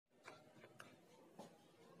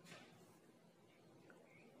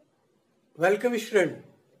Welcome student,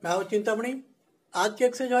 मैं हूं चिंतामणि। आज की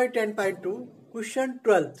exercise 10.2 question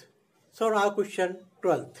 12th। So now question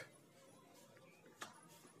 12th,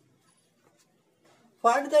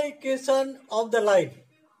 find the equation of the line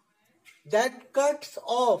that cuts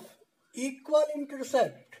of equal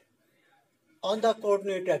intercept on the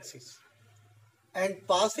coordinate axis and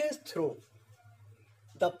passes through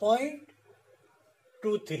the point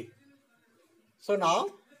 2, 3. So now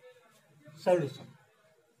solution.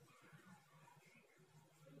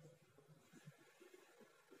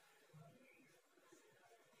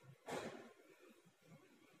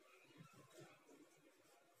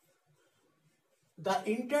 The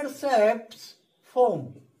intercepts form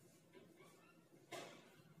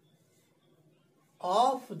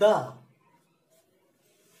of the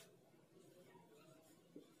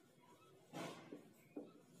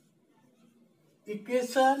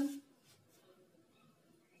equation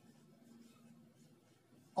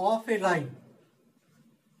of a line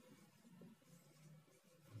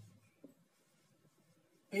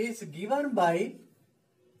is given by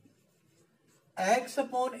x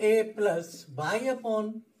upon a plus y upon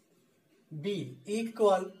b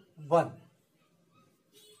equal 1.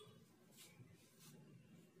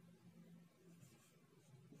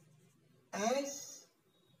 As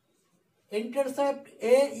intercept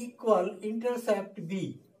a equal intercept b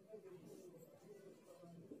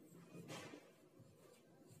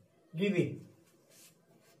giving.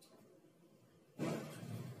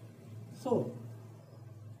 So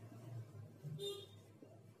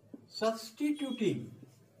substituting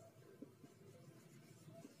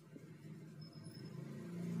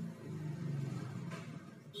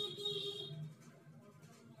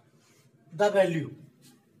the value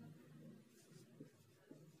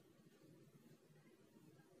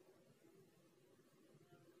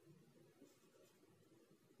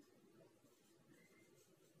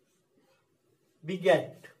we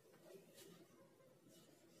get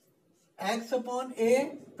x upon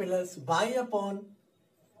a plus y upon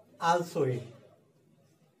also a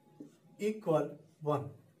equal 1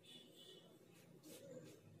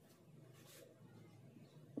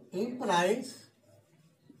 implies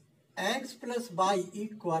x plus y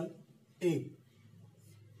equal a.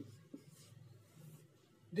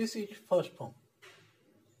 This is first form.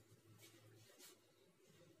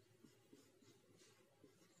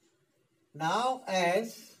 Now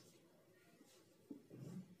as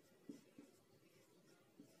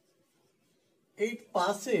it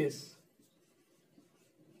passes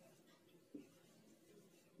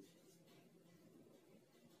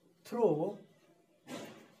through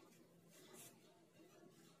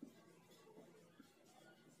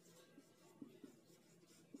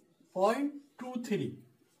point 2, 3.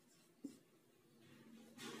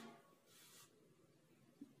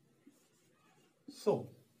 So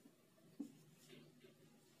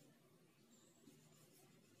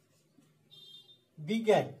we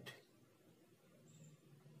get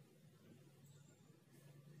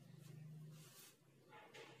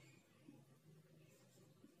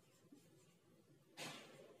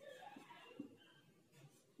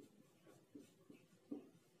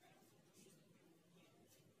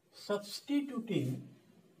substituting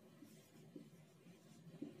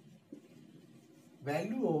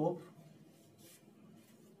value of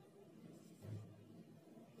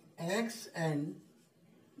x and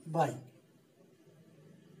y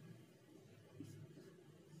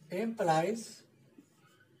implies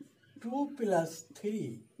 2 plus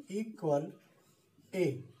 3 equal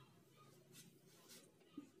a,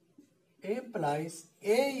 implies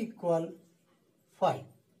a equal 5.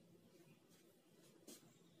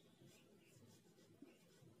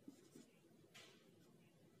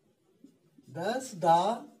 Thus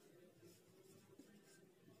the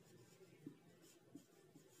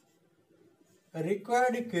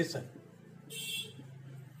required equation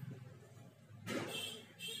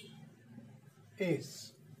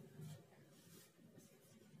is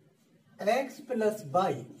x plus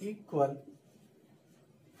y equal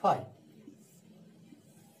 5.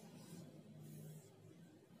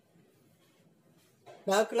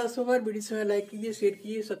 नया class over. Video से like कीजिए, share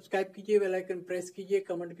कीजिए, subscribe कीजिए, bell icon press कीजिए,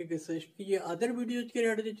 comment करके suggest कीजिए। Other videos के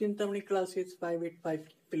related Chintamani classes 585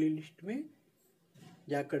 की प्लेलिस्ट में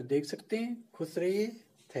जाकर देख सकते हैं। खुश रहिए।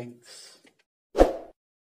 थैंक्स।